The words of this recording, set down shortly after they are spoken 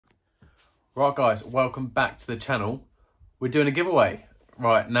Right guys, welcome back to the channel. We're doing a giveaway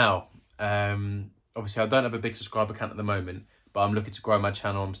right now. Obviously I don't have a big subscriber count at the moment, but I'm looking to grow my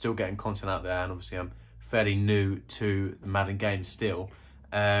channel. I'm still getting content out there, and obviously I'm fairly new to the Madden game still.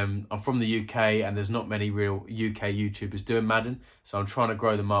 I'm from the UK and there's not many real UK YouTubers doing Madden, so I'm trying to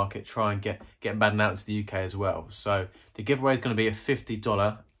grow the market, try and get Madden out into the UK as well. So the giveaway is going to be a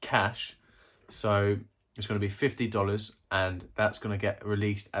 $50 cash. So it's going to be $50 and that's going to get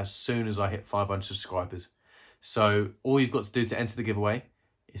released as soon as I hit 500 subscribers. So all you've got to do to enter the giveaway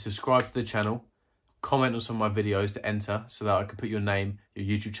is subscribe to the channel, comment on some of my videos to enter so that I can put your name, your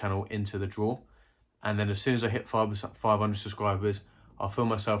YouTube channel into the draw. And then as soon as I hit 500 subscribers, I'll film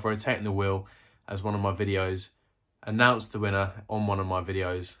myself rotating the wheel as one of my videos, announce the winner on one of my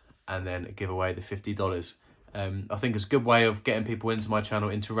videos, and then give away the $50. I think it's a good way of getting people into my channel,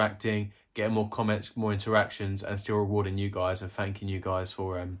 interacting, getting more comments, more interactions, and still rewarding you guys and thanking you guys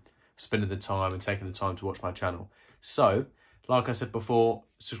for spending the time and taking the time to watch my channel. So, like I said before,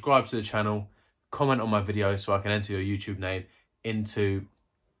 subscribe to the channel, comment on my videos so I can enter your YouTube name into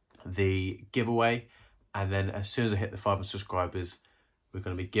the giveaway, and then as soon as I hit the 500 subscribers, we're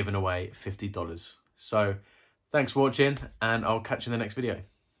going to be giving away $50. So, thanks for watching, and I'll catch you in the next video.